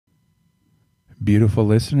Beautiful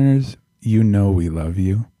listeners, you know we love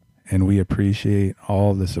you and we appreciate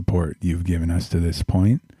all the support you've given us to this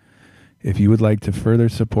point. If you would like to further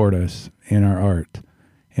support us in our art,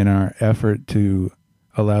 in our effort to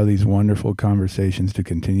allow these wonderful conversations to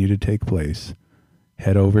continue to take place,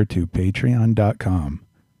 head over to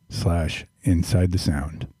patreon.com/inside the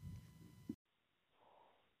sound.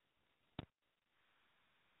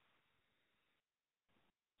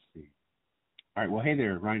 All right. Well, hey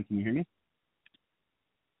there, Ryan. Can you hear me?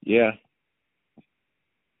 Yeah.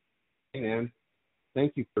 Hey, man.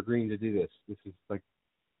 Thank you for agreeing to do this. This is like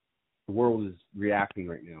the world is reacting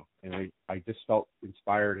right now, and I just felt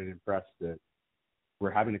inspired and impressed that we're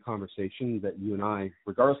having a conversation that you and I,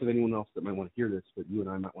 regardless of anyone else that might want to hear this, but you and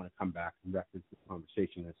I might want to come back and reference this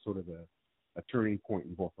conversation as sort of a turning point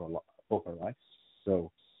in both our lives.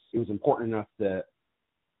 So it was important enough that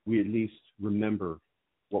we at least remember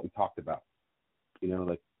what we talked about. You know,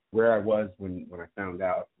 like where I was when I found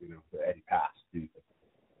out, that Eddie passed, dude.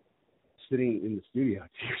 Sitting in the studio,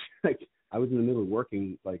 like I was in the middle of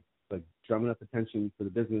working, like drumming up attention for the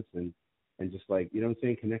business and just like, you know what I'm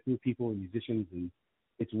saying, connecting with people and musicians. And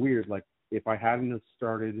it's weird, like if I hadn't have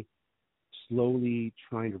started slowly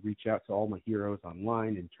trying to reach out to all my heroes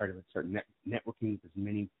online and try to start networking with as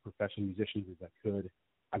many professional musicians as I could,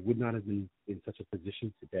 I would not have been in such a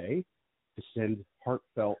position today to send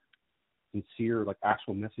heartfelt, sincere, like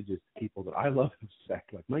actual messages to people that I love and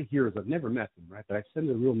respect, like my heroes. I've never met them, right? But I send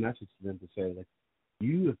a real message to them to say, like,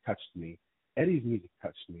 you have touched me. Eddie's music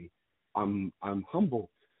touched me. I'm humbled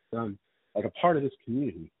that I'm like a part of this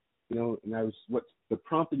community, And what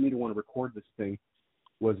prompted me to want to record this thing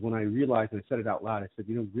was when I realized, and I said it out loud. I said,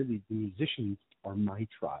 really, the musicians are my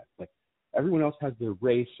tribe. Like everyone else has their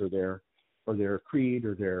race or their creed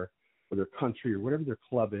or their country or whatever their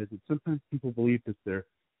club is. And sometimes people believe that their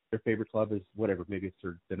favorite club is whatever, maybe it's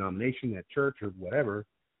their denomination at church or whatever.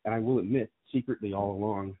 And I will admit, secretly all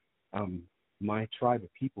along, my tribe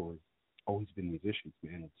of people has always been musicians,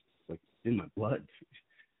 man. It's like in my blood.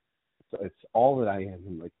 So it's all that I am.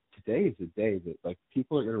 And like today is a day that like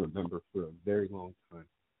people are gonna remember for a very long time.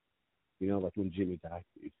 Like when Jimmy died,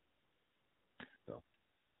 dude. So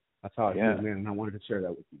that's how I feel, man. And I wanted to share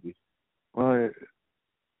that with you, dude. Well,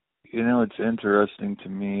 it's interesting to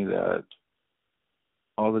me that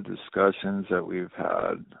all the discussions that we've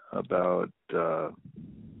had about,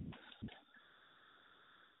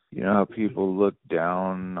 how people look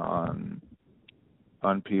down on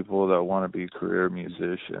people that want to be career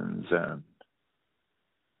musicians, and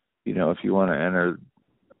if you want to enter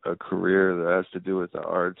a career that has to do with the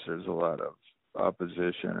arts, there's a lot of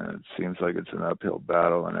opposition, and it seems like it's an uphill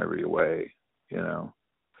battle in every way,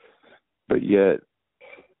 But yet,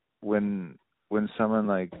 when someone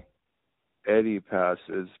like Eddie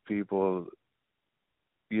passes, people,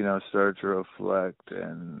 start to reflect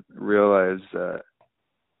and realize that,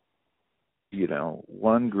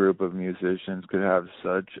 one group of musicians could have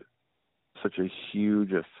such a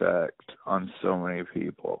huge effect on so many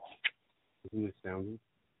people. Isn't it astounding?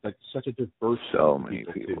 Like such a diverse so many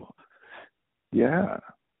people. Yeah.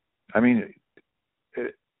 I mean,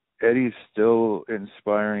 Eddie's still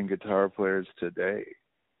inspiring guitar players today.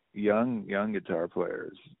 Young guitar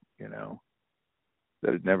players,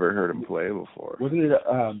 that had never heard him play before. Wasn't it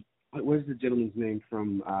what is the gentleman's name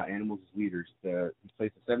from Animals as Leaders? He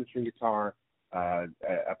plays the 7-string guitar,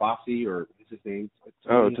 Abasi, or what's his name?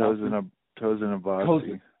 Tosin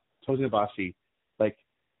Abasi. Tosin Abasi. Like,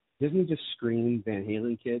 doesn't he just scream Van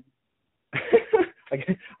Halen kid?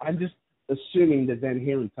 Like, I'm just assuming that Van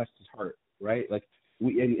Halen touched his heart, right? Like,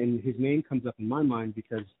 and his name comes up in my mind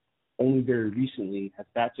because only very recently has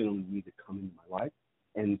that gentleman's music come into my life,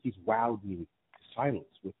 and he's wowed me to silence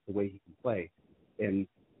with the way he can play.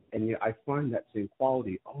 And yet I find that same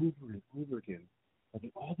quality over and over again. Like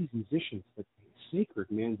in all these musicians, like it's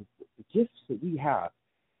sacred, man. The gifts that we have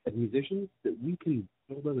as musicians that we can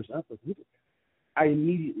build others up with. I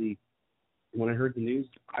immediately, when I heard the news,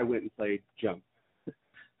 I went and played Jump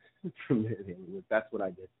from Van Halen. That's what I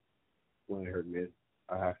did when I heard it.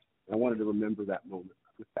 I wanted to remember that moment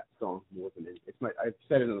with that song more than anything. I've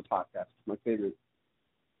said it on the podcast. It's my favorite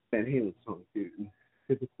Van Halen song, dude.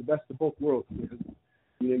 Because it's the best of both worlds.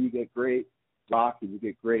 You get great rock and you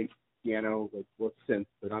get great piano, like synth,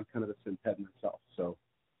 but I'm kind of a synth head myself. So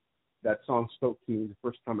that song spoke to me the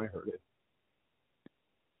first time I heard it.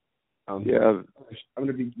 I'm going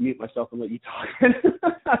to mute myself and let you talk.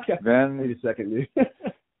 Okay. Then, wait a second, dude.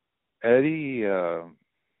 Eddie,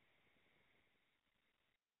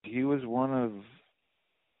 he was one of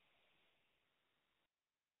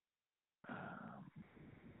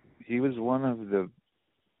the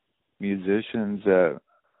musicians that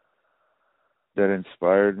that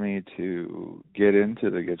inspired me to get into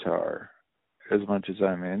the guitar as much as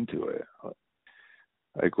I'm into it.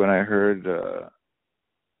 Like when I heard the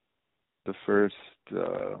first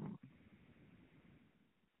Van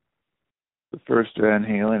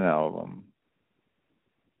Halen album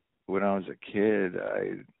when I was a kid,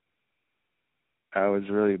 I was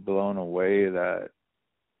really blown away that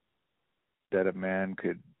a man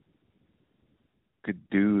could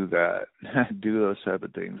do that, do those type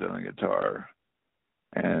of things on the guitar.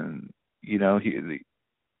 And you know,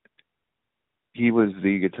 he was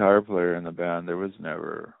the guitar player in the band. There was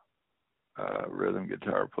never rhythm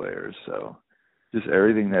guitar players. So just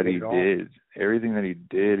everything that he did,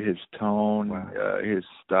 his tone, Wow. his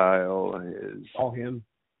style, his all him.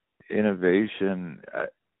 innovation.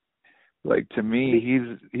 Like to me,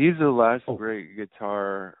 he's the last great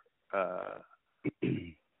guitar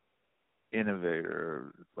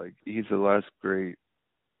innovator. Like he's the last great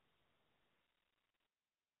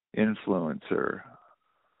influencer.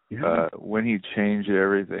 Yeah. When he changed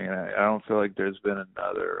everything, and I don't feel like there's been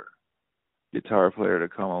another guitar player to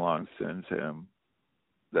come along since him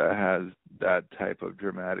that has that type of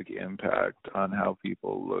dramatic impact on how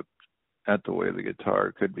people look at the way the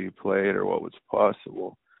guitar could be played or what was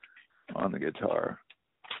possible on the guitar.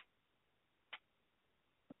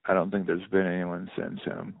 I don't think there's been anyone since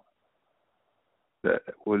him that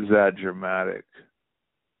was that dramatic.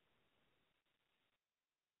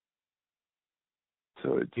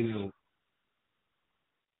 So it's, you know,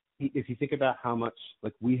 if you think about how much,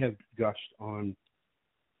 like, we have gushed on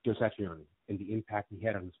Joe Satriani and the impact he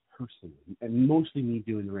had on us personally, and mostly me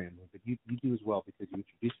doing the rambling, but you do as well because you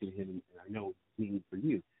introduced me to him, and I know it's meaning for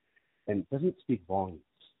you. And it doesn't speak volumes.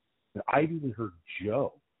 But I've even heard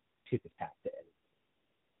Joe tip a tap to Eddie.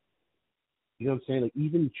 You know what I'm saying? Like,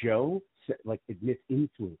 even Joe, like, admits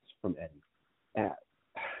influence from Eddie. And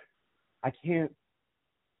I can't,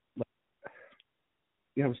 like,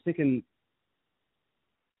 you know, I was thinking,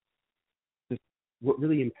 what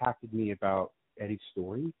really impacted me about Eddie's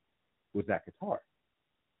story was that guitar.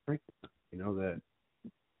 Frankly, you know,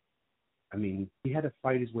 I mean, he had to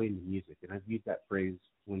fight his way into music, and I've used that phrase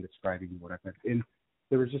when describing what I've done. And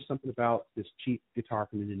there was just something about this cheap guitar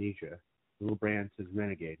from Indonesia, a little brand says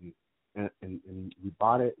Renegade, and we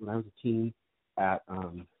bought it when I was a teen at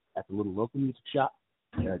the little local music shop.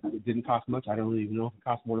 It didn't cost much. I don't even know if it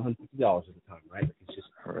cost more than $150 at the time, right? Like, it's just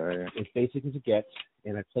as basic as it gets.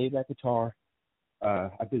 And I played that guitar.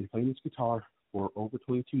 I've been playing this guitar for over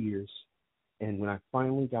 22 years. And when I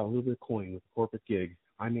finally got a little bit of coin with a corporate gig,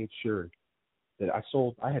 I made sure that I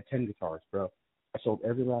had 10 guitars, bro. I sold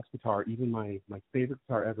every last guitar, even my favorite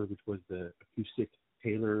guitar ever, which was the acoustic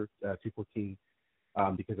Taylor 214,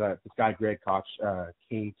 because this guy, Greg Koch,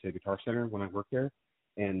 came to Guitar Center when I worked there,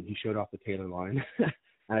 and he showed off the Taylor line.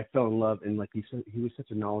 And I fell in love, and like he was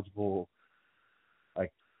such a knowledgeable,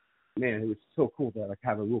 like, man, it was so cool to like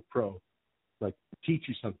have a real pro like teach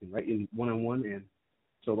you something, right, in one-on-one. And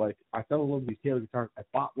so, like, I fell in love with these Taylor guitars. I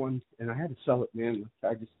bought one, and I had to sell it, man.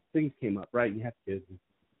 Things came up, right? You have kids.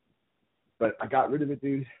 But I got rid of it,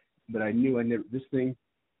 dude. But I knew this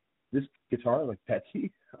guitar, like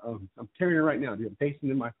Betsy, I'm tearing it right now, dude. I'm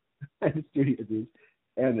pasting in my studio, dude.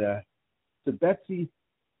 And so Betsy,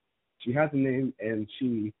 she has a name, and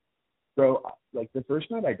she, bro, like the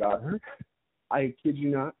first night I got her, I kid you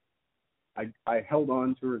not, I held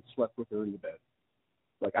on to her and slept with her in the bed.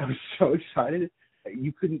 Like, I was so excited.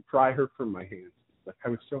 You couldn't pry her from my hands. Like, I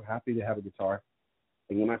was so happy to have a guitar.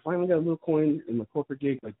 And when I finally got a little coin in my corporate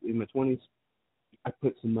gig, like in my 20s, I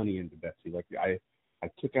put some money into Betsy. Like, I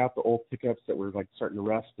took out the old pickups that were like starting to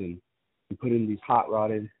rust and put in these hot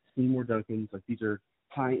rodded Seymour Duncans. Like, these are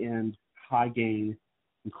high end, high gain,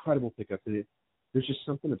 incredible pickups. And there's just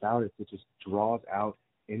something about it that just draws out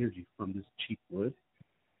energy from this cheap wood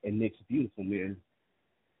and makes it beautiful, man.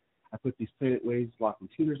 I put these Planet Waves locking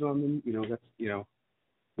tuners on them. You know, that's, you know,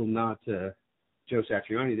 well, not Joe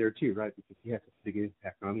Satriani there too, right? Because he has a big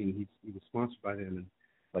impact on me, and he was sponsored by them. And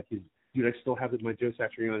like dude, I still have my Joe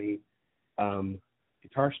Satriani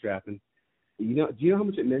guitar strap. And do you know how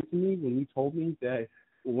much it meant to me when you told me that,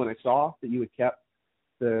 when I saw that you had kept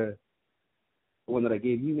the one that I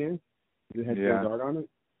gave you, man? You had Joe's art on it.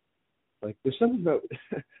 Like, there's something about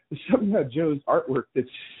Joe's artwork that's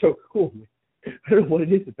so cool, man. I don't know what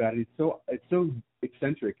it is about it. It's so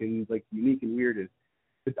eccentric and like unique and weird.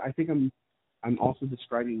 But I think I'm also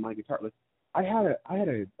describing my guitar. Like, I had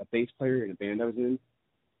a bass player in a band I was in.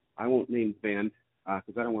 I won't name the band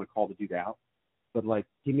because I don't want to call the dude out. But like,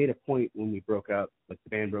 he made a point when we broke up. Like,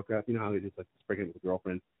 the band broke up. You know how it is, like, breaking up with a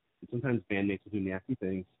girlfriend. And sometimes bandmates will do nasty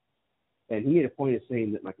things. And he made a point of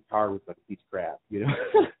saying that my guitar was like a piece of crap, you know,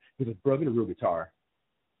 because was Broken a real guitar.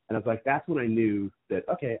 And I was like, that's when I knew that,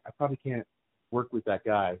 okay, I probably can't work with that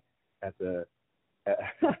guy as a,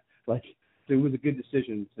 like, so it was a good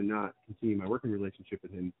decision to not continue my working relationship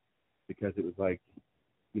with him, because it was like,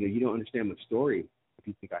 you don't understand my story if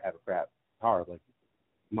you think I have a crap guitar. Like,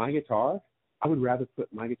 my guitar, I would rather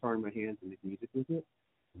put my guitar in my hands and make music with it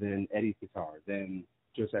than Eddie's guitar, than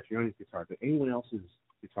Joe Satriani's guitar, than anyone else's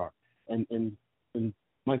guitar. And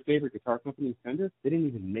my favorite guitar company, Fender, they didn't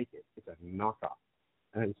even make it. It's a knockoff.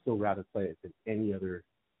 And I would still rather play it than any other.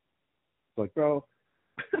 It's like, bro,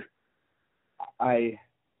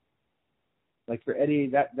 like for Eddie,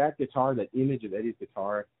 that guitar, that image of Eddie's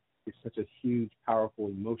guitar is such a huge, powerful,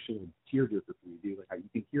 emotional tearjerker for me, dude. Like, you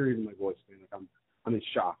can hear it in my voice, man. Like, I'm in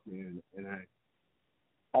shock, man. And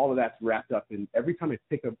all of that's wrapped up in, every time I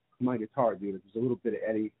pick up my guitar, dude, there's a little bit of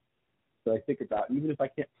Eddie that I think about, even if I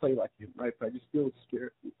can't play like him, right? But I just feel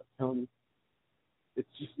scared. I'm telling you, it's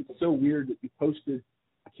so weird that you posted.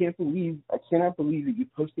 I cannot believe that you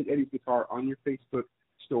posted Eddie's guitar on your Facebook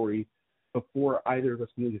story before either of us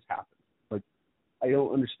knew this happened. Like, I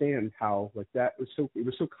don't understand how, like, it was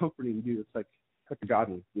so comforting, dude. It's like a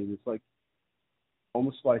godly, dude. It's like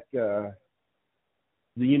almost like the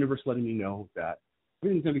universe letting me know that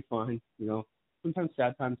everything's gonna be fine. Sometimes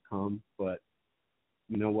sad times come, but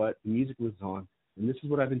you know what? The music lives on, and this is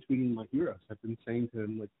what I've been tweeting my heroes. I've been saying to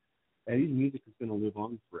them, like, Eddie's music is gonna live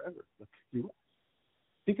on forever. Like,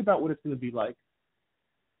 think about what it's gonna be like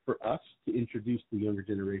for us to introduce the younger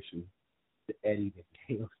generation to Eddie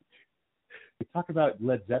Van Halen. We talk about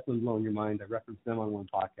Led Zeppelin blowing your mind. I referenced them on one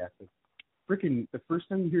podcast. Like, freaking, the first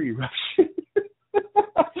time you hear Eruption,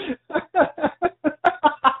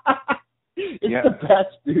 it's the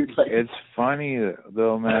best, dude. Like, it's funny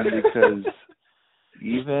though, man, because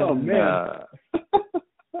even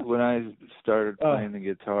when I started playing the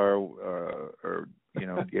guitar, or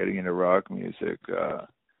getting into rock music,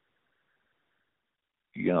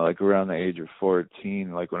 like around the age of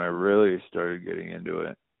 14, like when I really started getting into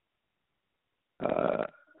it,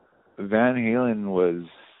 Van Halen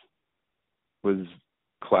was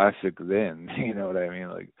classic then. You know what I mean?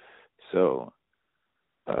 Like, so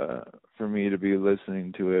for me to be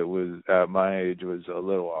listening to it was, at my age, was a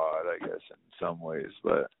little odd, I guess, in some ways.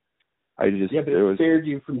 But I just, but it spared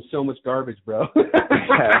you from so much garbage, bro.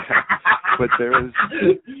 But there's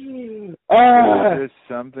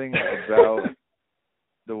something about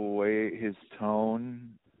the way, his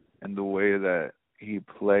tone and the way that he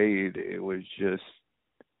played, it was just,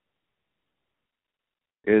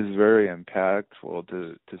 is very impactful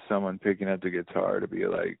to someone picking up the guitar, to be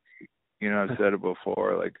like, I've said it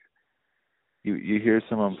before, like, you hear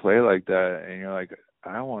someone play like that and you're like,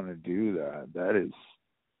 I want to do that. That is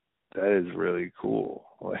really cool.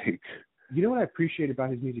 Like, you know what I appreciate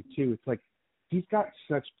about his music too? It's like, he's got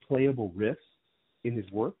such playable riffs in his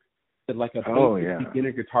work that, like, a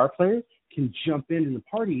beginner guitar player can jump into the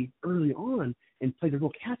party early on and play the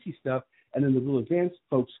real catchy stuff, and then the real advanced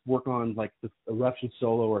folks work on, like, the Eruption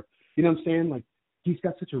solo, or, you know what I'm saying? Like, he's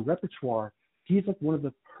got such a repertoire. He's like one of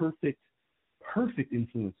the perfect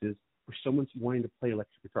influences for someone wanting to play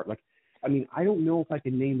electric guitar. Like, I mean, I don't know if I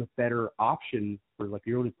can name a better option for, like,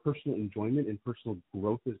 your own personal enjoyment and personal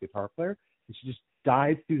growth as a guitar player. You should just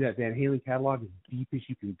dive through that Van Halen catalog as deep as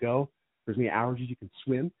you can go, for as many hours as you can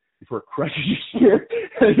swim, before it crushes your spirit.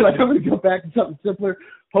 And you're like, I'm going to go back to something simpler.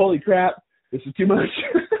 Holy crap, this is too much.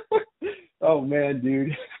 Oh, man,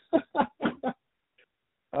 dude.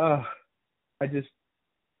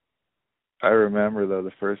 I remember, though,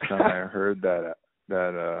 the first time I heard that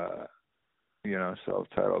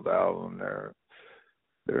self-titled album,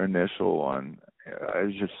 their initial one, I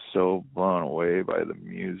was just so blown away by the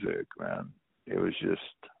music, man. It was just,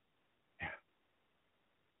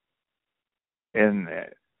 and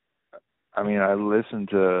I mean, I listened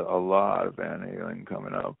to a lot of Van Halen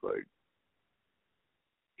coming up. Like,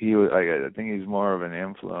 I think he's more of an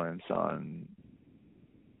influence on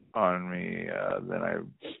me than I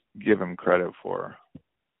give him credit for.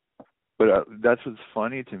 But that's what's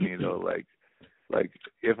funny to me, though. Like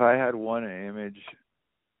if I had one image,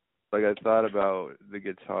 like, I thought about the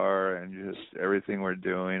guitar and just everything we're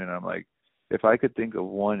doing, and I'm like, if I could think of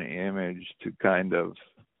one image to kind of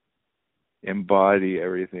embody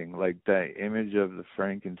everything, like, that image of the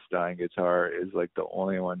Frankenstein guitar is, like, the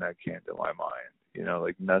only one that came to my mind.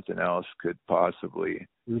 Like, nothing else could possibly.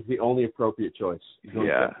 It was the only appropriate choice.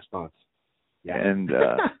 Response. Yeah. And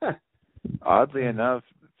oddly enough,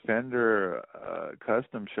 Fender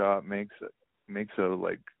Custom Shop makes a,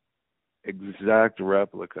 like, exact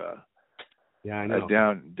replica. Yeah, I know.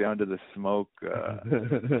 Down to the smoke, the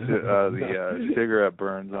cigarette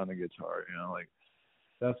burns on the guitar. Like,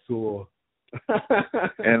 That's cool.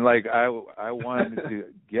 And like I wanted to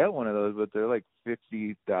get one of those, but they're like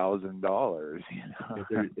 $50,000. You know,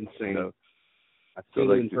 they're insane. So, I've seen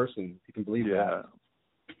like, it in person. If you can believe that.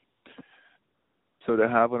 So to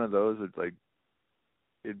have one of those, it's like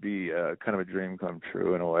it'd be kind of a dream come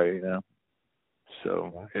true in a way, you know.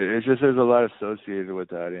 So it's just there's a lot associated with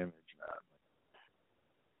that image, man.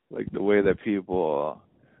 Like the way that people,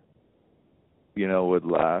 you know, would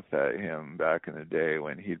laugh at him back in the day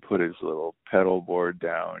when he'd put his little pedal board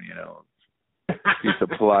down, you know, piece of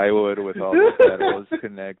plywood with all the pedals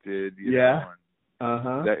connected, you know,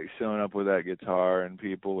 and that showing up with that guitar, and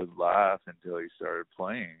people would laugh until he started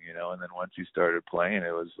playing, you know, and then once he started playing,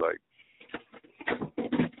 it was like.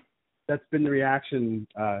 That's been the reaction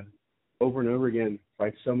over and over again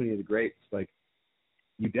by so many of the greats. Like,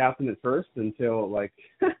 you doubt them at first until like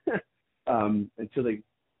until they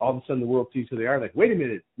all of a sudden the world sees who they are. Like, wait a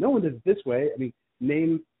minute, no one does it this way. I mean,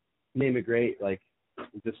 name a great, like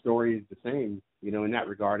the story is the same. You know, in that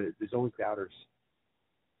regard, there's always doubters.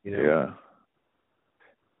 You know?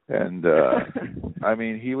 Yeah. And I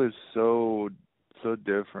mean, he was so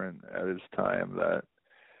different at his time that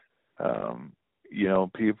you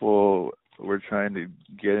know, people were trying to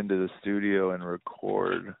get into the studio and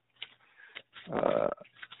record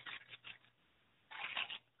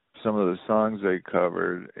some of the songs they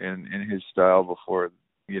covered in his style before,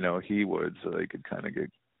 you know, he would, so they could kind of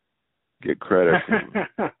get credit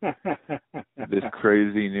for this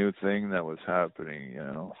crazy new thing that was happening, you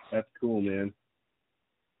know. That's cool, man.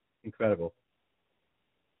 Incredible.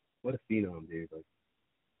 What a phenom, dude. Like,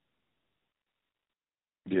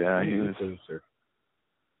 yeah, he was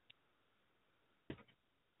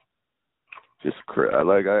just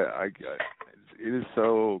like I it is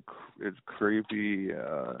so, it's creepy,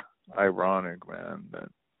 ironic, man,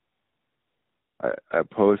 that I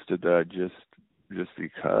posted that just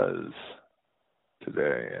because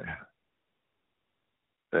today, and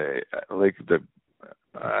they like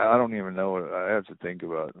I don't even know what I have to think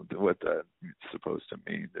about what that's supposed to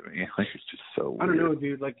mean to me. Like, it's just so weird. I don't know,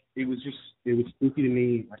 dude. Like, it was spooky to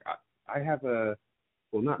me. Like, I have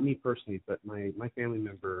well, not me personally, but my family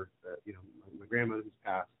member, you know, my grandmother who's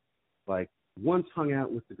passed, like, once hung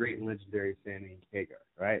out with the great and legendary Sammy Hagar,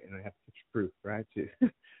 right? And I have picture proof, right, too.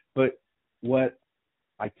 But what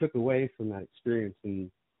I took away from that experience,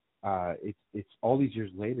 and it's all these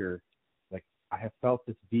years later, like, I have felt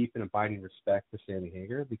this deep and abiding respect for Sammy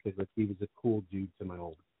Hagar because, like, he was a cool dude to my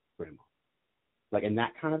old grandma. Like, and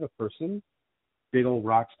that kind of a person, big old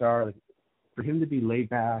rock star, like, for him to be laid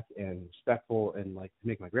back and respectful, and like to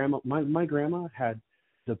make my grandma had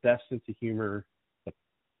the best sense of humor.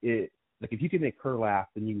 Like if you could make her laugh,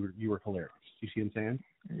 then you were hilarious. You see what I'm saying?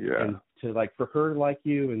 Yeah. And to like for her to like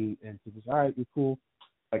you and to just, all right, you're cool.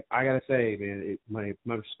 Like, I gotta say, man, my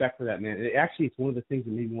respect for that man. It's one of the things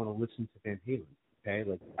that made me want to listen to Van Halen. Okay,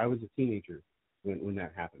 like I was a teenager when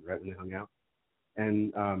that happened, right, when they hung out,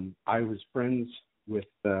 and I was friends with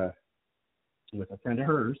a friend of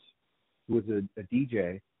hers who was a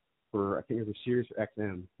DJ for, I think it was Sirius or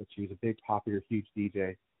XM, but she was a big, popular, huge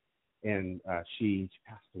DJ, and she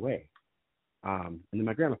passed away. And then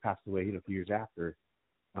my grandma passed away, you know, a few years after.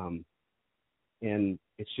 And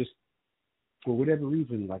it's just, for whatever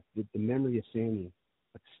reason, like the memory of Sammy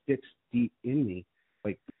like sticks deep in me,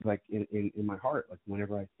 like in my heart. Like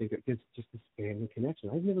whenever I think it's just this family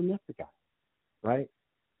connection. I've never met the guy, right?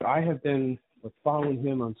 But I have been like following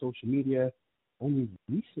him on social media only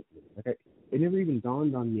recently. Like it never even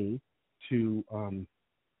dawned on me to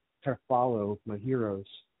try to follow my heroes,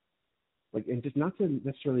 like, and just not to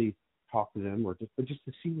necessarily talk to them but just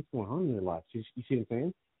to see what's going on in their lives. You see what I'm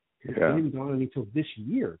saying? Yeah. It didn't dawn on me until this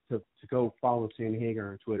year to go follow Sammy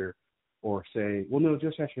Hagar on Twitter, or say, well, no,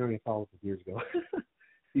 Joe Satriani I followed years ago.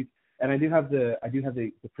 And I do have the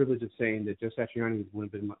privilege of saying that Joe Satriani has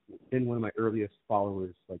been one of my earliest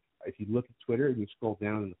followers. Like, if you look at Twitter and you scroll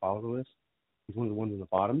down in the follower list, he's one of the ones on the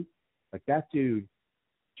bottom. Like, that dude,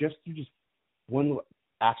 just one little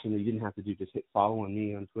action that you didn't have to do, just hit follow on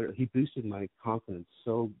me on Twitter. He boosted my confidence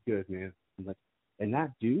so good, man. And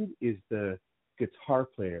that dude is the guitar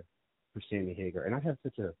player for Sammy Hagar. And I have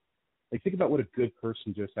such a, like, think about what a good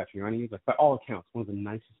person Joe Satriani is. Like, by all accounts, one of the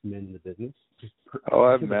nicest men in the business.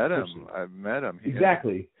 I've met him.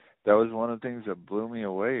 Exactly. That was one of the things that blew me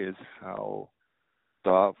away, is how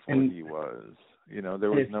thoughtful he was. You know,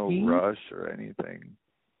 there was no rush or anything.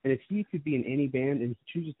 And if he could be in any band, and he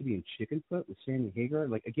chooses to be in Chickenfoot with Sammy Hagar,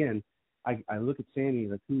 like, again, I look at Sammy,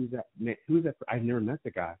 like, who is that man? Who is that? I've never met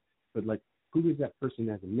the guy, but, like, who is that person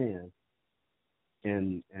as a man?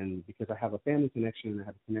 And because I have a family connection and I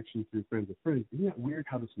have a connection through friends of friends, isn't that weird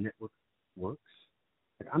how this network works?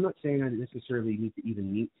 Like, I'm not saying I necessarily need to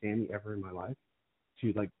even meet Sammy ever in my life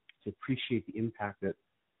to appreciate the impact that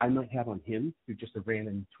I might have on him through just a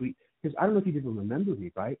random tweet. Because I don't know if he'd even remember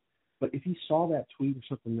me, right? But if he saw that tweet or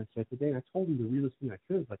something that said today, and I told him the realest thing I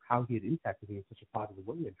could, like how he had impacted me in such a positive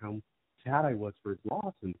way and how sad I was for his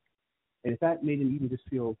loss, and if that made him even just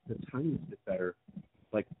feel the tiniest bit better,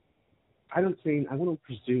 like I won't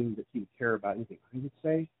presume that he would care about anything I would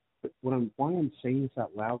say, but why I'm saying this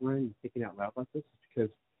out loud, Ryan, and thinking out loud like this, is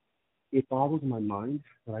because it boggles my mind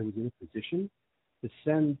that I was in a position to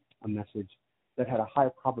send a message that had a high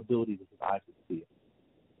probability that his eyes would see it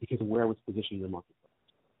because of where I was positioned in the marketplace.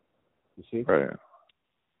 You see? Right.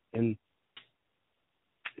 And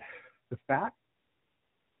the fact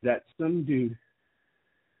that some dude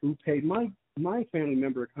who paid my family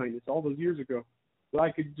member a kindness all those years ago, that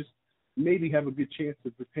I could just maybe have a good chance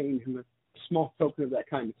of repaying him a small token of that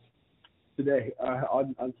kindness today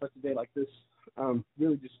on such a day like this,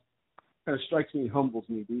 really just kind of strikes me and humbles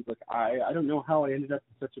me, dude. Like I don't know how I ended up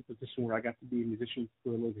in such a position where I got to be a musician for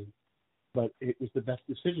a living, but it was the best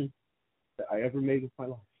decision that I ever made with my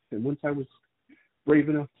life. And once I was brave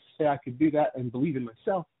enough to say I could do that and believe in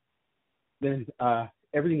myself, then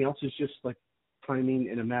everything else is just like timing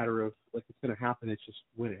and a matter of like it's going to happen. It's just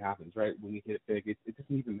when it happens, right? When you hit it big, it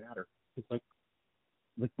doesn't even matter. It's like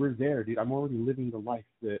we're there, dude. I'm already living the life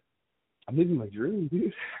that I'm living my dream,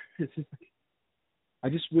 dude. It's just like, I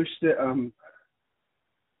just wish that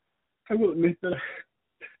I will admit that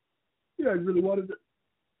I really wanted to.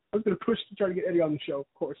 I was going to push to try to get Eddie on the show,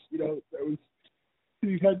 of course. You know, that was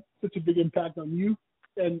he's had such a big impact on you,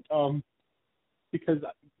 and because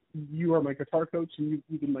you are my guitar coach and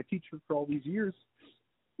you've been my teacher for all these years,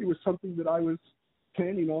 it was something that I was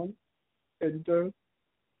planning on, and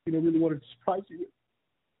really wanted to surprise you with.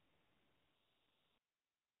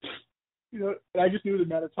 You know, and I just knew it was a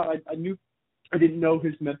matter of time. I knew I didn't know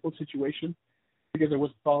his mental situation because I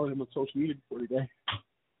wasn't following him on social media before today.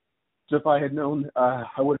 So if I had known, I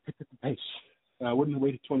would have picked up the pace. I wouldn't have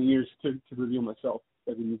waited 20 years to reveal myself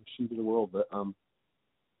as a musician to the world. But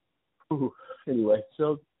anyway,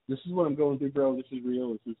 so this is what I'm going through, bro. This is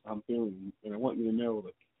real. This is how I'm feeling, and I want you to know,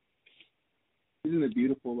 like, isn't it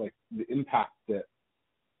beautiful, like the impact that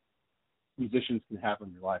musicians can have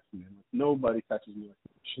on your life, man? Like, nobody touches me like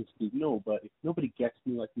musicians do. Nobody gets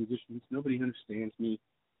me like musicians. Nobody understands me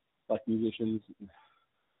like musicians.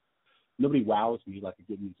 Nobody wows me like a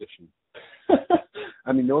good musician.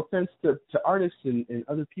 I mean, no offense to artists and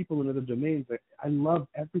other people in other domains. Like, I love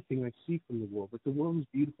everything I see from the world. Like, the world is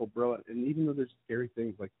beautiful, bro. And even though there's scary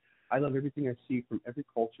things, like, I love everything I see from every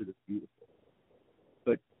culture that's beautiful.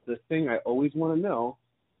 But the thing I always want to know,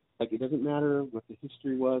 like, it doesn't matter what the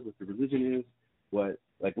history was, what the religion is, what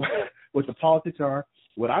the politics are.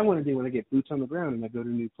 What I want to do when I get boots on the ground and I go to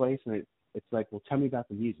a new place, and it's like, well, tell me about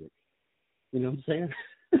the music. You know what I'm saying?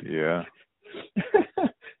 Yeah.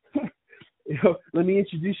 Let me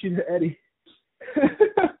introduce you to Eddie.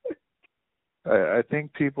 I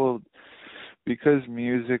think people, because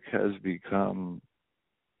music has become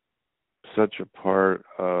such a part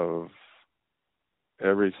of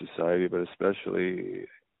every society, but especially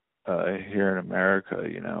here in America,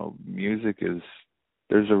 you know, music is,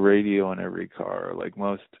 there's a radio in every car. Like,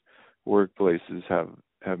 most workplaces have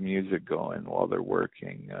music going while they're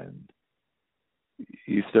working, and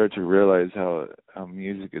you start to realize how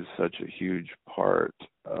music is such a huge part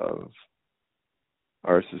of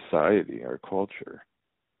our society, our culture.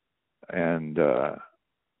 And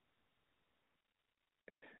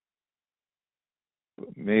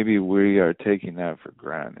maybe we are taking that for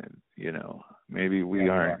granted, you know. Maybe we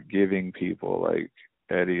aren't giving people like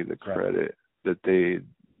Eddie the credit that they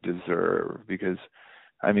deserve, because,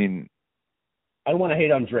 I mean, I don't want to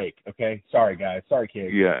hate on Drake, okay? Sorry, guys. Sorry,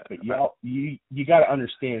 kids. Yeah. But you got to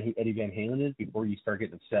understand who Eddie Van Halen is before you start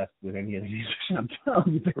getting obsessed with any other musician. I'm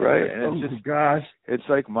telling you. Right. And oh, my gosh. It's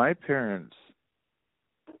like my parents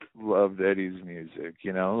loved Eddie's music,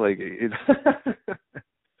 you know? Like, it's,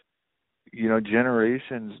 you know,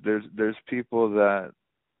 generations, there's people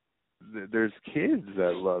there's kids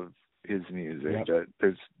that love his music. Yep.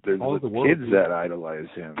 There's kids that idolize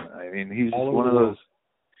him. I mean, he's just one of those.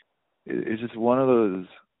 It's just one of those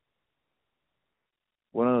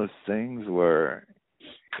things where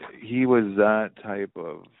he was that type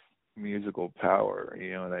of musical power,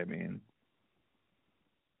 you know what I mean?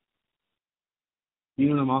 You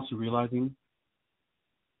know what I'm also realizing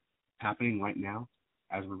happening right now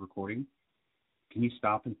as we're recording? Can you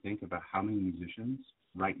stop and think about how many musicians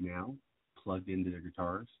right now plugged into their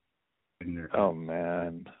guitars and their oh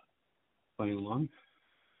man, playing along?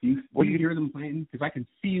 Do you hear them playing? Because I can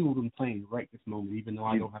feel them playing right this moment, even though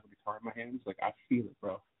I don't have a guitar in my hands. Like, I feel it,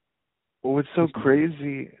 bro. Well, what's so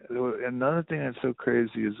crazy, another thing that's so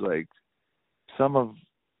crazy is like some of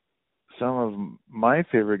my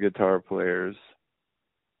favorite guitar players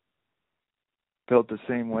felt the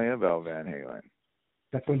same way about Van Halen.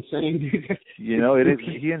 That's what I'm saying, dude.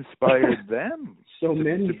 He inspired them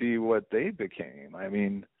to be what they became. I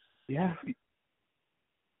mean, yeah.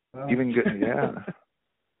 Even good, yeah.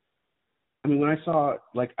 I mean, when I saw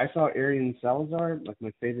Arian Salazar, like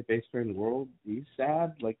my favorite bass player in the world, he's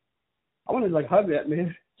sad. Like, I wanted to like hug that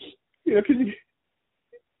man, you know, because he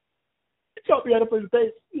taught me how to play the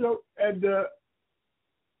bass, you know, and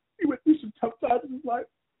he went through some tough times in his life.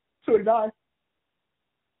 So did I.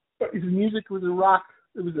 But his music was a rock.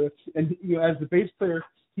 And you know, as the bass player,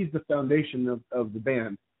 he's the foundation of the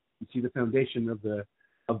band. You see, the foundation of the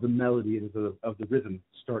melody and of the rhythm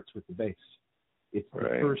starts with the bass. It's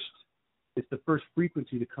the first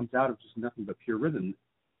frequency that comes out of just nothing but pure rhythm.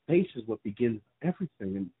 Bass is what begins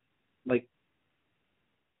everything. And like,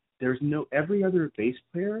 every other bass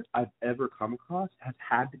player I've ever come across has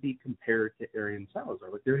had to be compared to Arian Salazar.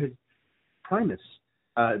 Like, there has Primus,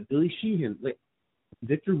 Billy Sheehan, like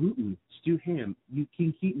Victor Wooten, Stu Hamm. You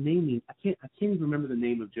can keep naming. I can't even remember the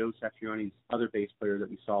name of Joe Satriani's other bass player that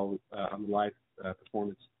we saw on the live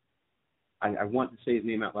performance. I want to say his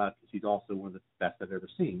name out loud because he's also one of the best I've ever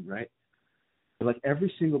seen, right? But like,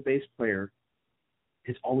 every single bass player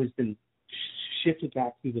has always been shifted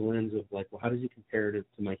back through the lens of like, well, how does he compare it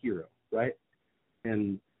to my hero, right?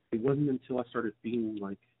 And it wasn't until I started feeling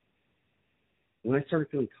like, when I started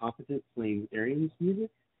feeling competent playing Arian's music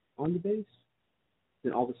on the bass,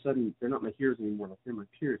 then all of a sudden they're not my heroes anymore. Like, they're my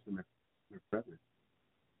peers, they're my brothers,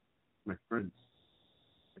 my friends.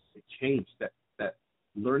 It changed. That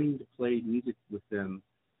learning to play music with them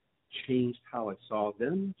changed how I saw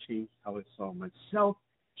them, changed how I saw myself,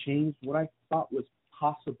 changed what I thought was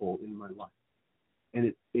possible in my life.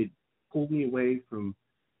 And it pulled me away from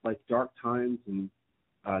like dark times and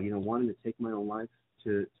wanting to take my own life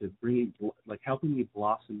to bringing, like, helping me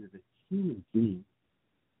blossom as a human being.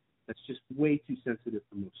 That's just way too sensitive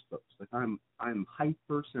for most folks. Like, I'm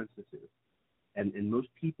hypersensitive, and most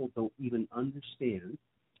people don't even understand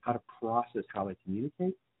how to process how they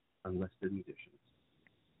communicate unless they're musicians.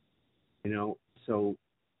 You know, so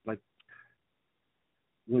like,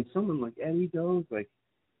 when someone like Eddie goes, like,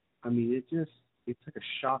 I mean, it's like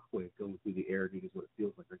a shockwave going through the air, dude, is what it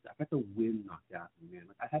feels like. I got the wind knocked out of me, man.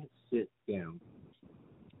 Like, I had to sit down.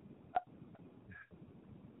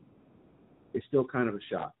 It's still kind of a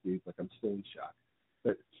shock, dude. Like, I'm still in shock.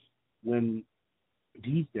 But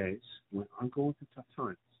these days, when I'm going through tough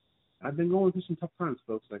times, I've been going through some tough times,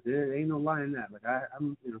 folks. Like, there ain't no lie in that. Like,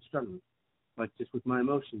 I'm struggling, like, just with my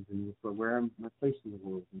emotions and with where I'm my place in the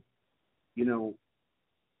world. And, you know,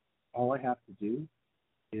 all I have to do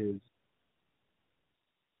is,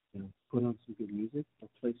 put on some good music or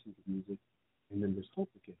play some good music, and then there's hope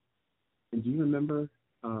again. And do you remember?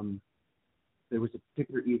 There was a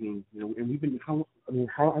particular evening, and we've been how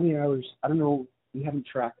many hours? I don't know. We haven't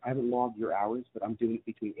tracked. I haven't logged your hours, but I'm doing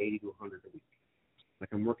between 80 to 100 a week. Like,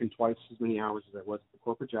 I'm working twice as many hours as I was at the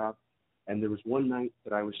corporate job. And there was one night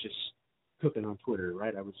that I was just cooking on Twitter,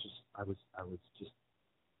 right? I was just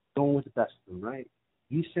going with the best of them, right?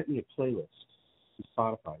 You sent me a playlist on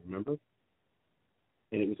Spotify, remember?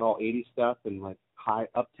 And it was all 80s stuff and like high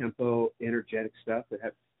up tempo, energetic stuff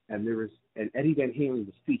and Eddie Van Halen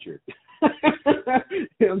was featured. You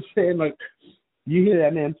know what I'm saying? Like, you hear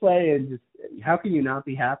that man play, and just, how can you not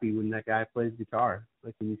be happy when that guy plays guitar?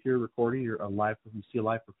 Like, when you hear a recording or you see a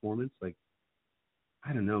live performance, like,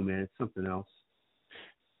 I don't know, man, it's something else.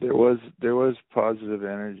 There was positive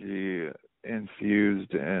energy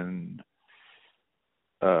infused in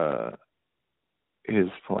his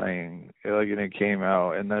playing, like, and it came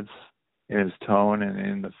out, and that's in his tone and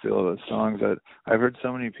in the feel of the songs. That I've heard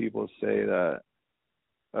so many people say that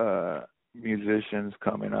musicians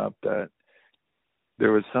coming up, that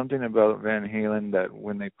there was something about Van Halen that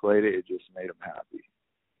when they played it, it just made them happy.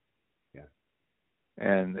 Yeah,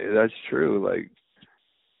 and that's true. Like,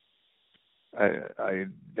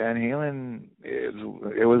 Van Halen,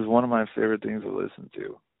 it was one of my favorite things to listen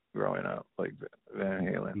to growing up, like Van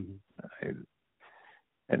Halen. Mm-hmm.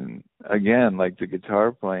 And again, like, the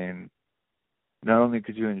guitar playing, not only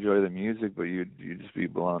could you enjoy the music, but you'd just be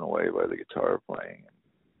blown away by the guitar playing.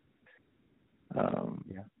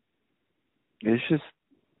 Yeah. It's just,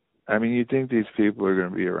 I mean, you think these people are going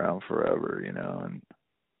to be around forever, and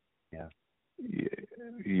yeah,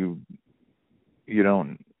 you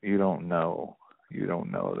don't know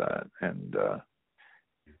that, and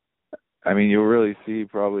I mean, you'll really see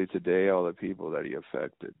probably today all the people that he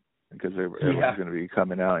affected, because everyone's going to be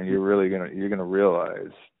coming out, and you're going to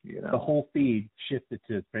realize, you know. The whole feed shifted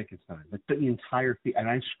to Frankenstein. Like the entire feed, and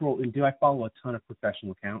I scroll and I follow a ton of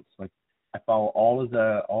professional accounts. Like I follow all of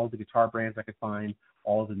the guitar brands I could find,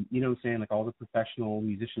 all of the, you know what I'm saying, like all the professional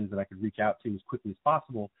musicians that I could reach out to as quickly as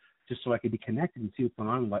possible, just so I could be connected and see what's going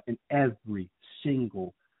on. And every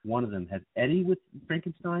single one of them has Eddie with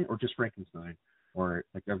Frankenstein or just Frankenstein. Or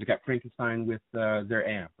like they got Frankenstein with their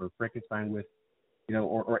amp, or Frankenstein with, you know,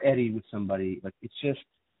 or Eddie with somebody. Like it's just,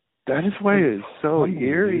 that is why it's so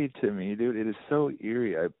eerie to me, dude. It is so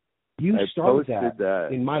eerie. I started that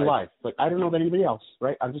in my life. Like I don't know about anybody else,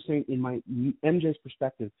 right? I'm just saying, in my MJ's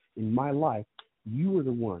perspective, in my life, you were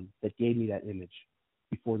the one that gave me that image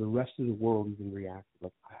before the rest of the world even reacted.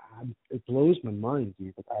 Like it blows my mind,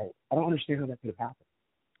 dude. Like I don't understand how that could have happened.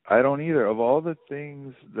 I don't either. Of all the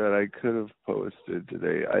things that I could have posted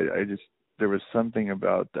today, I just, there was something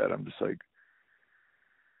about that. I'm just like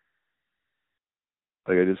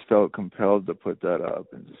I just felt compelled to put that up,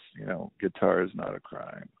 and just, you know, guitar is not a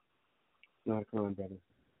crime. Not a crime, brother.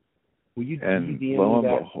 Will you DM lo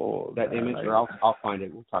and behold, that image, or I'll find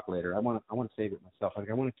it. We'll talk later. I want to save it myself. Like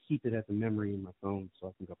I want to keep it as a memory in my phone so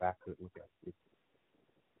I can go back to it and look at it.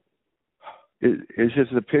 It's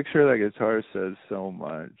just the picture of that guitar says so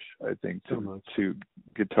much, I think, to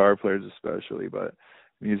guitar players especially, but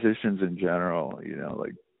musicians in general, you know,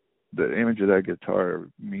 like the image of that guitar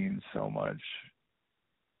means so much.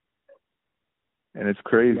 And it's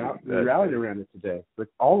crazy. We rallied around it today. Like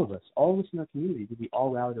all of us in our community, we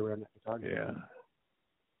all rallied around that guitar. Yeah.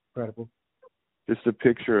 Incredible. Just a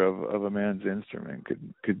picture of a man's instrument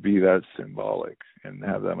could be that symbolic and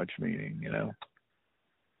have that much meaning, you know.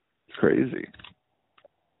 Crazy.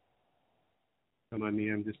 Come on, me.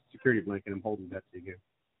 I'm just security blanket. I'm holding Betsy again.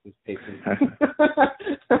 Just pacing.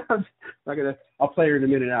 I'll play her in a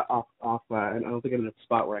minute off. I don't think I'm in a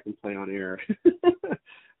spot where I can play on air.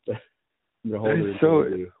 So,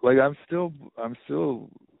 like, I'm still. I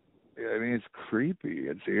mean, it's creepy.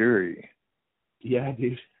 It's eerie. Yeah,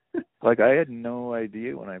 dude. Like, I had no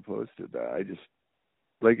idea when I posted that. I just,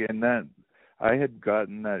 like, in that, I had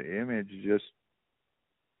gotten that image just.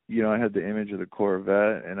 You know, I had the image of the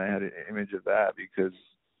Corvette, and I had an image of that because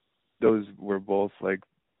those were both like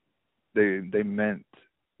they meant,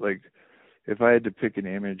 like, if I had to pick an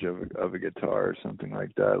image of a guitar or something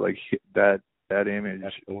like that, like that image,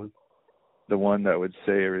 that's the one that would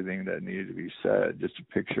say everything that needed to be said, just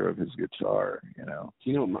a picture of his guitar, you know.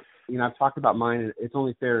 You know, I've talked about mine, and it's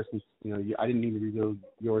only fair since, you know, I didn't mean to reveal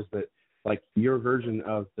yours, but like your version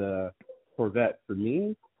of the Corvette for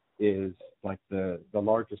me is like the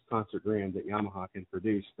largest concert grand that Yamaha can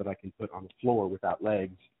produce that I can put on the floor without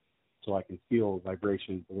legs, so I can feel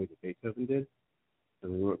vibration the way that Beethoven did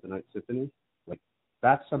when we wrote the Ninth Symphony. Like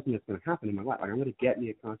that's something that's going to happen in my life. Like I'm going to get me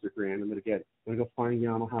a concert grand. I'm going to go find a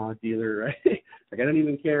Yamaha dealer, right? Like I don't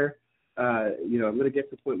even care. You know, I'm going to get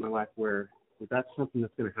to the point in my life where that's something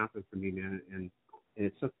that's going to happen for me, man, and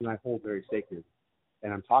it's something I hold very sacred.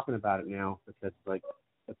 And I'm talking about it now because like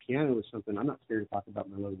the piano is something I'm not scared to talk about.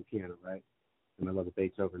 My love of the piano, right? And my love of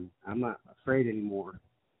Beethoven. I'm not afraid anymore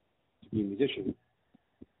to be a musician.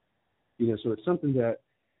 You know, so it's something that,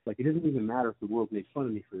 like, it doesn't even matter if the world made fun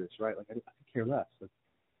of me for this, right? Like, I could care less. Like,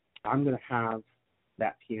 I'm going to have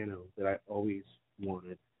that piano that I always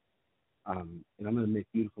wanted, and I'm going to make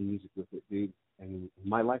beautiful music with it, dude. And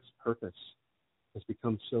my life's purpose has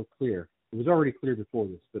become so clear. It was already clear before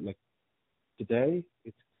this, but, like, today,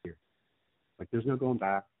 it's clear. Like, there's no going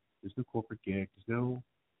back. There's no corporate gig. There's no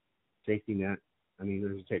safety net. I mean,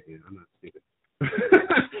 there's a safety net. I'm not stupid.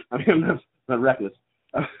 I mean, I'm not reckless.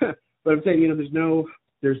 But I'm saying, you know,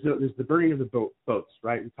 there's the burning of the boats,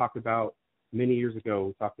 right? We talked about many years ago.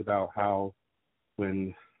 We talked about how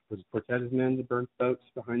when was it Cortez's men that burned boats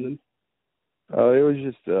behind them? Oh, it was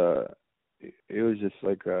just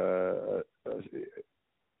like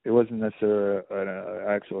it wasn't necessarily an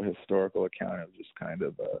actual historical account. It was just kind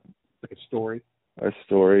of like a story. A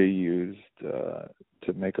story used to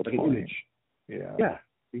make a like point. An image. Yeah. Yeah,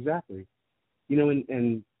 exactly. You know,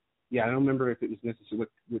 and yeah, I don't remember if it was necessarily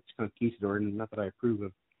which conquistador, and not that I approve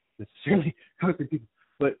of necessarily conquering people,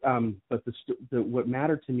 but what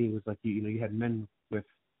mattered to me was like you had men with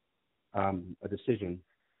a decision,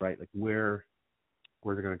 right? Like where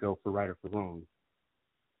they're going to go for right or for wrong,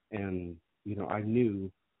 and you know, I knew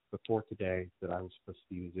before today that I was supposed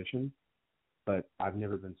to be a musician, but I've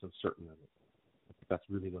never been so certain of it. That's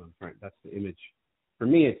really what I'm trying. That's the image. For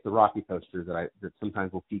me, it's the Rocky poster that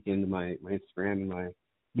sometimes will peek into my Instagram and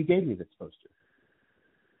you gave me this poster.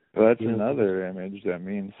 Well, that's another image that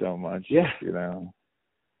means so much. Yeah. You know.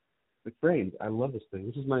 It's framed. I love this thing.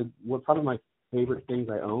 This is probably my favorite things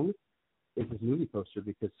I own is this movie poster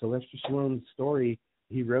because Sylvester Stallone's story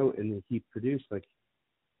he wrote and that he produced, like,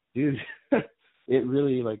 dude, it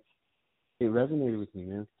really, like, it resonated with me,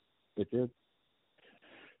 man. It did.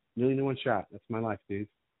 Million to one shot. That's my life, dude.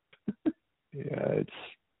 Yeah,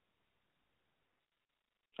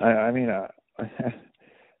 I mean,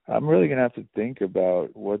 I'm really gonna have to think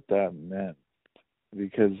about what that meant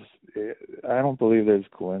because I don't believe there's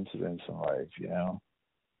coincidence in life, you know.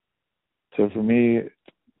 So for me,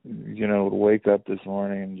 you know, to wake up this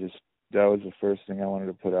morning and just that was the first thing I wanted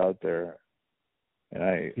to put out there, and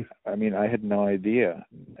I mean, I had no idea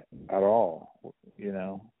at all, you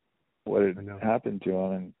know, what had happened to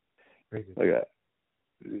him, and crazy. Like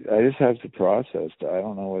I just have to process that. I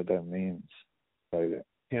don't know what that means. Like,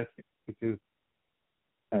 yeah, me too.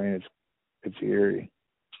 I mean, it's eerie.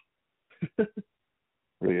 It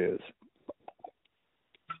really is.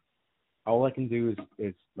 All I can do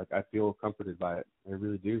is like I feel comforted by it. I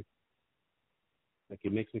really do. Like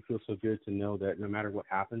it makes me feel so good to know that no matter what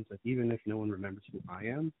happens, like even if no one remembers who I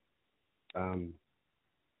am,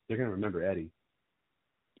 they're gonna remember Eddie.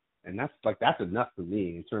 And that's enough for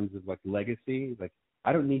me in terms of like legacy. Like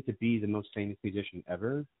I don't need to be the most famous musician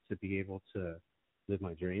ever to be able to live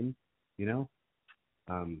my dream, you know?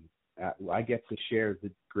 I get to share the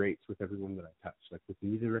greats with everyone that I touch, like with the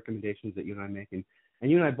music recommendations that you and I make. And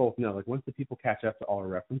you and I both know, like once the people catch up to all our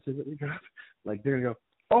references that we drop, like they're going to go,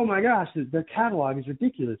 oh my gosh, their catalog is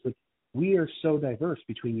ridiculous. Like we are so diverse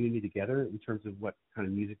between you and me together in terms of what kind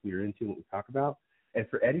of music we are into and what we talk about. And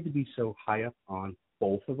for Eddie to be so high up on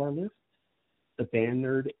both of our lists, the band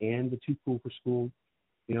nerd and the too cool for school,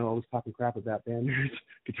 you know, always talking crap about band nerds,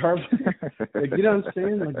 guitar player. Like, you know what I'm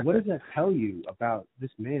saying? Like, what does that tell you about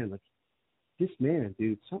this man? Like, this man,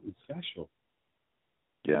 dude, something special.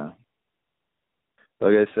 Yeah.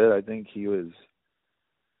 Like I said, I think he was,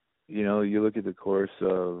 you know, you look at the course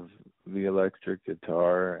of the electric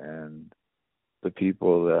guitar and the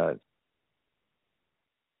people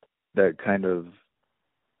that kind of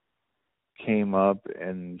came up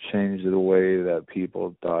and changed the way that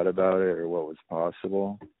people thought about it or what was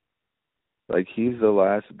possible. Like he's the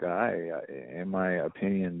last guy, in my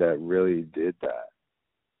opinion, that really did that.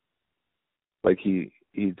 Like he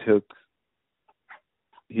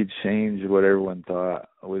changed what everyone thought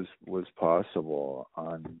was possible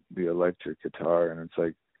on the electric guitar, and it's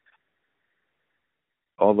like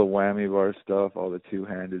all the whammy bar stuff, all the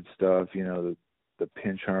two-handed stuff, you know, the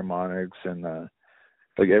pinch harmonics and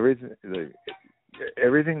everything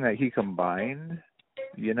that he combined,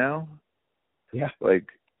 you know? Yeah. Like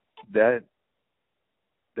that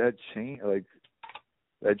changed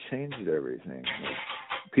everything. Like,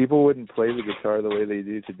 people wouldn't play the guitar the way they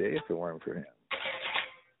do today if it weren't for him.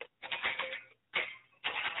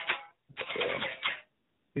 So.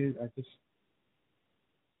 Dude,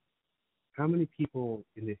 how many people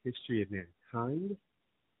in the history of mankind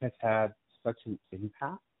has had such an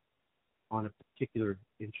impact on a particular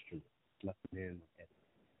instrument like a man like Eddie?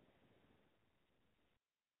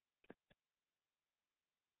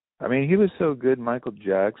 I mean, he was so good, Michael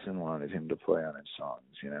Jackson wanted him to play on his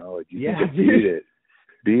songs, you know? Like, you can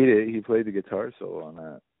Beat It, he played the guitar solo on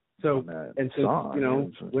that. So, song, you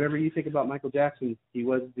know, whatever you think about Michael Jackson, he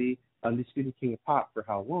was the undisputed king of pop for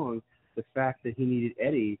how long. The fact that he needed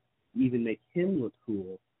Eddie to even make him look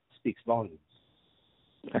cool speaks volumes.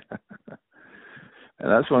 And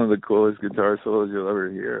that's one of the coolest guitar solos you'll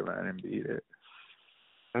ever hear, man, and Beat It.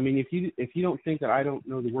 I mean, if you don't think that I don't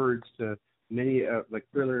know the words to many like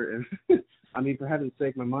Thriller, and I mean, for heaven's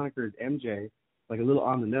sake, my moniker is MJ, like a little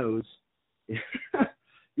on the nose.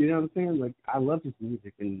 You know what I'm saying? Like, I love his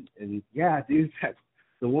music, and yeah, dude, that's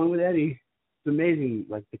the one with Eddie. It's amazing,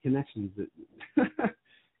 like the connections that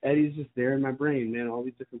Eddie's just there in my brain, man. All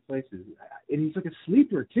these different places, and he's like a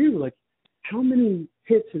sleeper too. Like, how many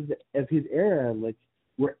hits of his era, like,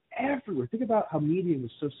 were everywhere? Think about how media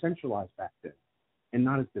was so centralized back then, and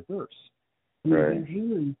not as diverse. I mean, right. Van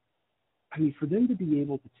Halen, I mean, for them to be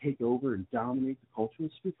able to take over and dominate the cultural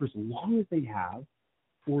sphere for as long as they have,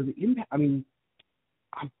 for the impact, I mean,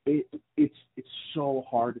 it's so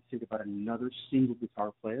hard to think about another single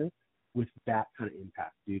guitar player with that kind of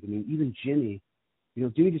impact, dude. I mean, even Jimmy, you know,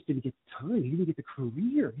 Jimmy just didn't get the time. He didn't get the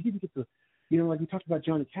career. He didn't get the, you know, like we talked about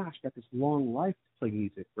Johnny Cash, got this long life to play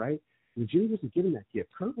music, right? And Jimmy wasn't given that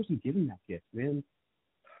gift. Kurt wasn't given that gift, man.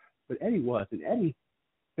 But Eddie was. And Eddie,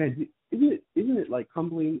 man, isn't it like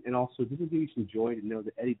humbling, and also doesn't it give you some joy to know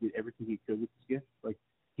that Eddie did everything he could with his gift? Like,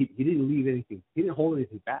 he didn't leave anything. He didn't hold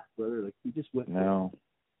anything back, brother. Like, he just went. No.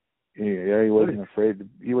 Yeah, he wasn't afraid to.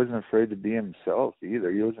 He wasn't afraid to be himself either.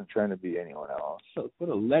 He wasn't trying to be anyone else. So what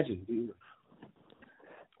a legend, dude.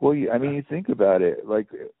 Well, I mean, you think about it. Like,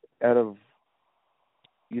 out of,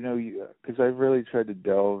 because I've really tried to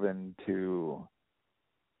delve into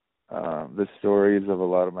the stories of a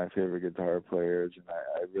lot of my favorite guitar players, and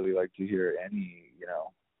I really like to hear any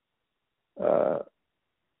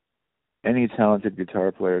talented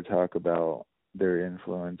guitar player talk about their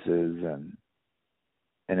influences and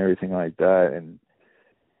everything like that. And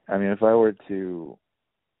I mean, if I were to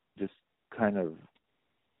just kind of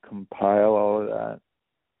compile all of that,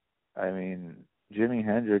 I mean, Jimi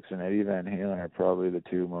Hendrix and Eddie Van Halen are probably the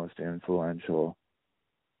two most influential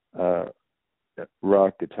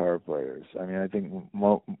rock guitar players. I mean, I think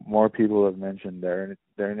more people have mentioned their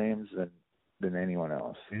names than anyone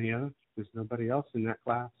else. Any other? There's nobody else in that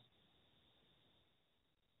class.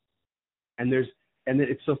 And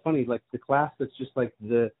it's so funny, like the class that's just like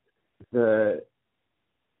the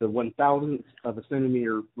 1,000th of a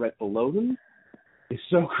centimeter right below them is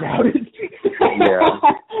so crowded. Yeah.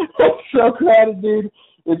 It's so crowded, dude.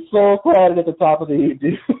 It's so crowded at the top of the heap,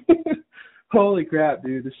 dude. Holy crap,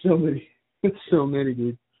 dude. There's so many. There's so many,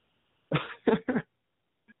 dude.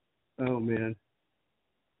 Oh, man.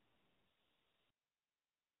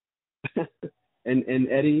 and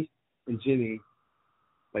Eddie and Jimmy,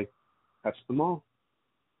 like, touched them all.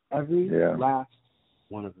 Every last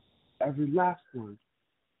one of them. Every last one.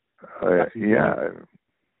 Yeah.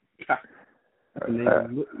 Isn't it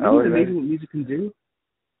amazing what music can do?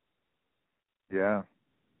 Yeah.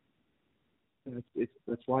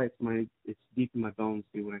 That's why it's deep in my bones,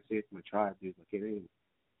 dude. When I say it's my tribe, dude, like it ain't.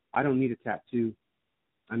 I don't need a tattoo.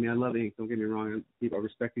 I mean, I love ink. Don't get me wrong. I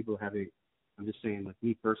respect people who have ink. I'm just saying, like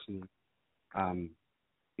me personally,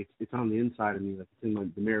 it's on the inside of me, like it's in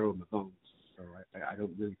the marrow of my bones. So I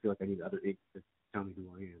don't really feel like I need other ink to tell me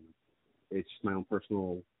who I am. It's just my own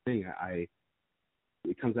personal thing.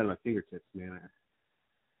 It comes out of my fingertips, man.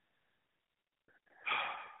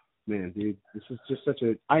 Man, dude, this is just such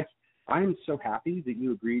a. I am so happy that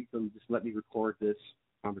you agreed to just let me record this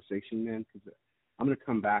conversation, man, because I'm going to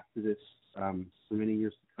come back to this for many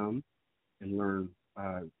years to come and learn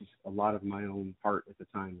just a lot of my own part at the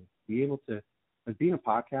time. Be able to, like, being a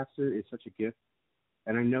podcaster is such a gift.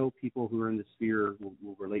 And I know people who are in the sphere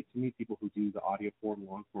will relate to me, people who do the audio form,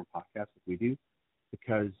 long form podcasts like we do,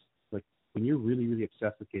 because like when you're really, really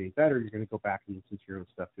obsessed with getting better, you're going to go back and listen to your own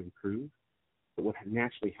stuff to improve. But what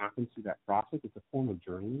naturally happens through that process is a form of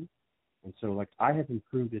journeying. And so, like, I have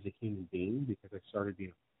improved as a human being because I started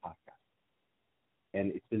being a podcaster.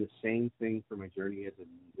 And it's been the same thing for my journey as a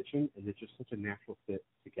musician, and it's just such a natural fit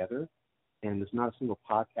together. And there's not a single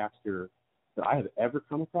podcaster that I have ever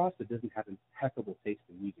come across that doesn't have impeccable taste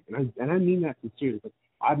in music. And I mean that sincerely. Like,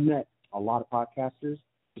 I've met a lot of podcasters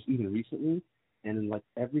just even recently, and then, like,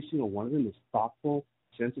 every single one of them is thoughtful,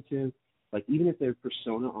 sensitive. Like, even if their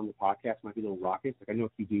persona on the podcast might be a little raucous, like I know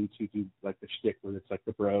a few dudes who do like the shtick where it's like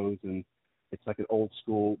the bros and it's like an old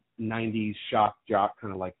school 90s shock jock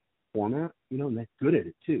kind of like format, you know, and they're good at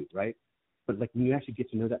it too, right? But like when you actually get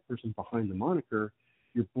to know that person behind the moniker,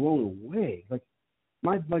 you're blown away. Like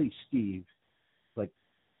my buddy Steve, like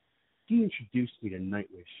he introduced me to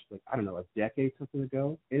Nightwish, like, I don't know, a decade something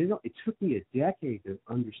ago. And it took me a decade to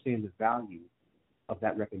understand the value of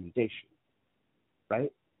that recommendation,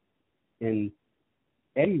 right? And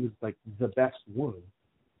Eddie was like the best one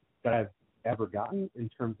that I've ever gotten in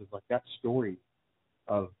terms of like that story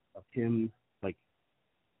of him like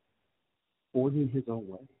forging his own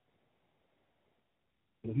way.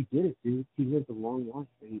 And he did it, dude. He lived a long life,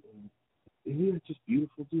 and he was just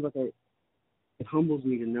beautiful, dude. Like it humbles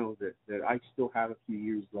me to know that I still have a few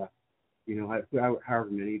years left. You know,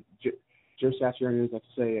 however many. Joe Satriani likes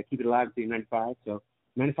to say, keep it alive until 95. So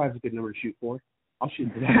 95 is a good number to shoot for. I'll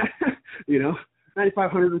shoot for that. You know,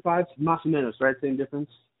 95, 105, más o menos, right? Same difference.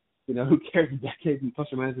 You know, who cares, a decade, plus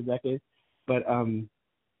or minus a decade. But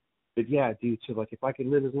yeah, dude, so like if I could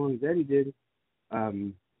live as long as Eddie did,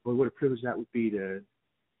 well, what a privilege that would be to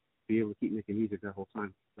be able to keep making music that whole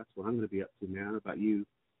time. That's what I'm going to be up to, man. How about you?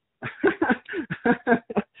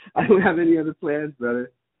 I don't have any other plans,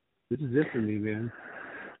 brother. This is it for me, man.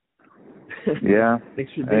 Yeah.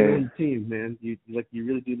 Thanks for being on the team, man. You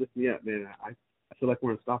really do lift me up, man. I feel like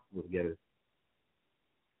we're unstoppable together.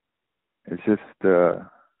 It's just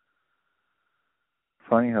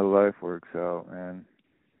funny how life works out, man.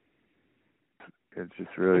 It's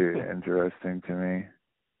just really interesting to me.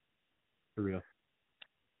 For real.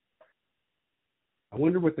 I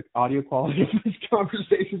wonder what the audio quality of this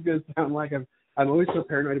conversation is going to sound like. I'm always so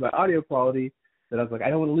paranoid about audio quality that I was like, I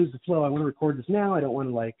don't want to lose the flow. I want to record this now. I don't want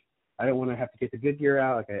to I don't want to have to get the good gear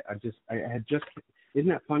out. Like I had just, isn't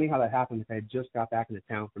that funny how that happened? Like I had just got back into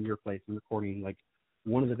town from your place and recording like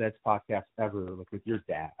one of the best podcasts ever, like with your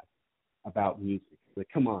dad about music. Like,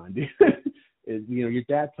 come on, dude. You know, your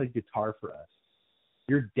dad played guitar for us.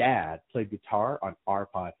 Your dad played guitar on our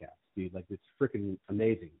podcast, dude. Like, it's freaking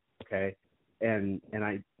amazing. Okay. And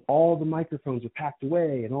all the microphones are packed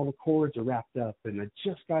away and all the cords are wrapped up. And I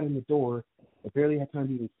just got in the door. I barely had time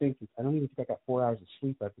to even think. I don't even think I got 4 hours of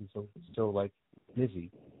sleep. I've been so like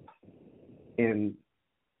busy. And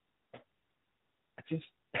I just,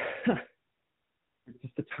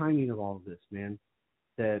 just the timing of all of this, man,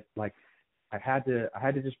 that like I had to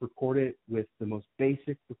just record it with the most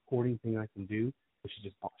basic recording thing I can do, which is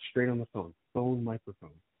just straight on the phone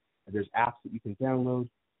microphone. And there's apps that you can download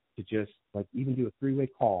to just like even do a 3-way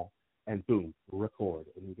call and boom, record,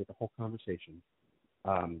 and you get the whole conversation.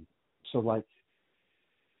 So like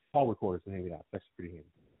call recorder is the name of that. That's pretty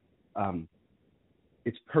handy.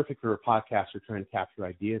 It's perfect for a podcaster trying to capture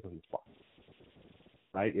ideas on the spot.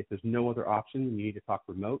 Right? If there's no other option, you need to talk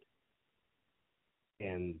remote.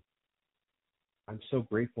 And I'm so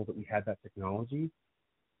grateful that we had that technology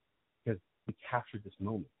because we captured this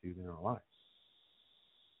moment, dude, in our lives.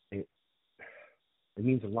 It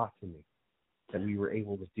means a lot to me that we were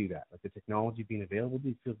able to do that. Like the technology being available to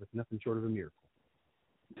you feels like nothing short of a miracle.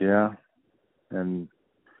 Yeah. And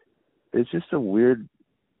it's just a very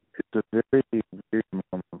weird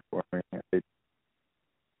moment for me.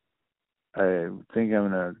 I think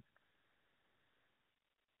it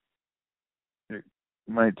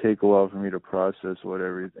might take a while for me to process what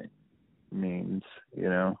everything means, you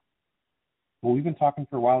know? Well, we've been talking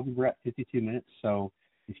for a while. We're at 52 minutes, so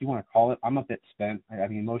if you want to call it, I'm a bit spent. I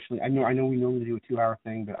mean, emotionally, I know we normally do a 2-hour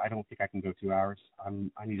thing, but I don't think I can go 2 hours.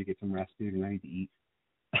 I need to get some rest, dude, and I need to eat.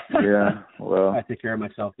 Yeah, well, I take care of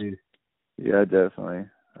myself, dude. Yeah, definitely.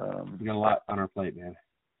 We got a lot on our plate, man.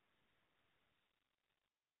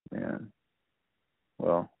 Man.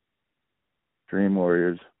 Well, Dream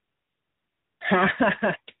Warriors.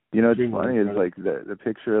 You know, it's funny is like the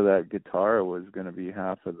picture of that guitar was going to be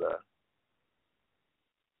half of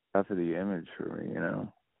the image for me, you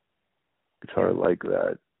know, guitar like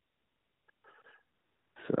that.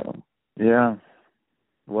 So, yeah.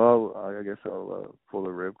 Well, I guess I'll pull the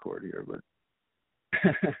ripcord here, but.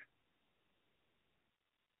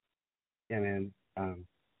 Yeah, man.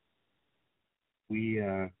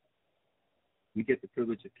 We get the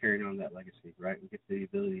privilege of carrying on that legacy, right? We get the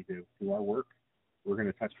ability to do our work. We're going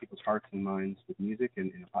to touch people's hearts and minds with music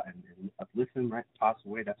and uplift them, right? Positive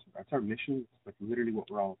way. That's our mission. It's like literally what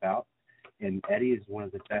we're all about. And Eddie is one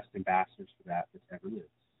of the best ambassadors for that that's ever lived.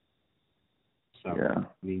 So, yeah.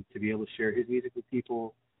 I mean, to be able to share his music with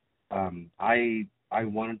people, I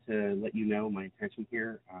wanted to let you know my intention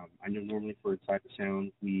here. I know normally for Inside the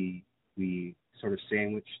Sound, we sort of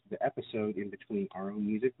sandwich the episode in between our own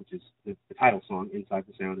music, which is the title song, Inside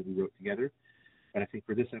the Sound, that we wrote together. But I think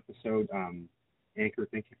for this episode, Anchor,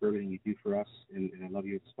 thank you for everything you do for us, and I love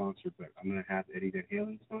you as a sponsor, but I'm going to have Eddie Van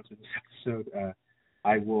Halen sponsor this episode.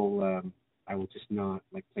 I will just not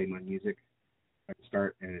like play my music at the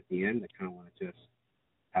start and at the end. I kind of want to just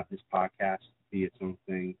have this podcast be its own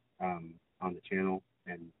thing on the channel,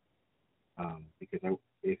 and because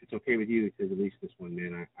if it's okay with you to release this one,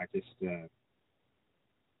 man, I just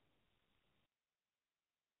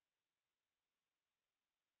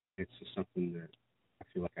it's just something that I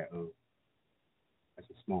feel like I owe as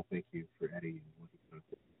a small thank you for Eddie and what he's done.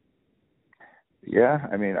 Yeah,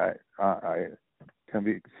 I mean, I can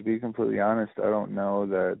to be completely honest, I don't know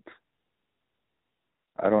that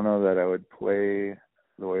I would play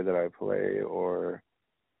the way that I play, or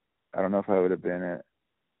I don't know if I would have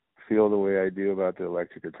feel the way I do about the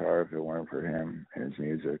electric guitar if it weren't for him and his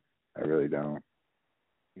music. I really don't.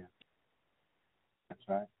 Yeah, that's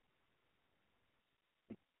right.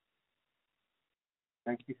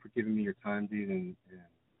 Thank you for giving me your time, dude, and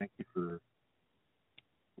thank you for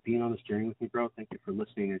being on this journey with me, bro. Thank you for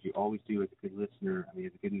listening, as you always do as a good listener. I mean,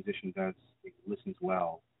 as a good musician does, it listens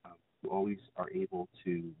well. You always are able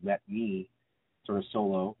to let me sort of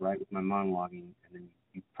solo, right, with my monologuing, and then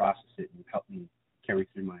you process it and you help me carry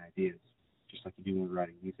through my ideas, just like you do when we're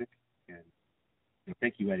writing music. And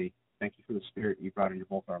thank you, Eddie. Thank you for the spirit you brought into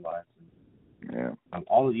both our lives. And, yeah.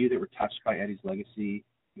 All of you that were touched by Eddie's legacy,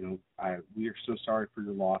 we are so sorry for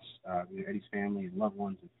your loss. Eddie's family and loved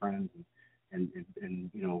ones and friends and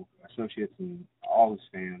associates and all his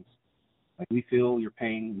fans. Like, we feel your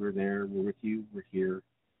pain. We're there. We're with you. We're here.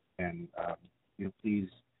 And please,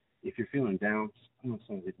 if you're feeling down, just put on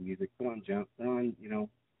some of his music. Put on Jump. Put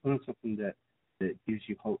on something that gives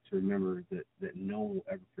you hope to remember that no one will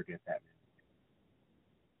ever forget that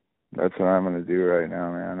man. That's what I'm gonna do right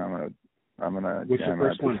now, man. I'm gonna What's your jam out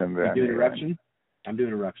first to one? some You Van doing Halen. Eruption? I'm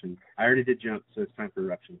doing Eruption. I already did Jump, so it's time for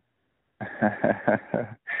Eruption.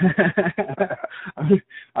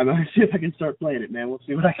 I'm gonna see if I can start playing it, man. We'll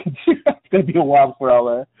see what I can do. It's gonna be a while before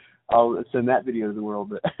I'll send that video to the world.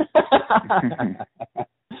 But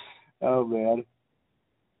oh man,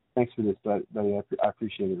 thanks for this, buddy. I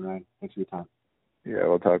appreciate it, Ryan. Thanks for your time. Yeah,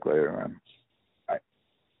 we'll talk later, man.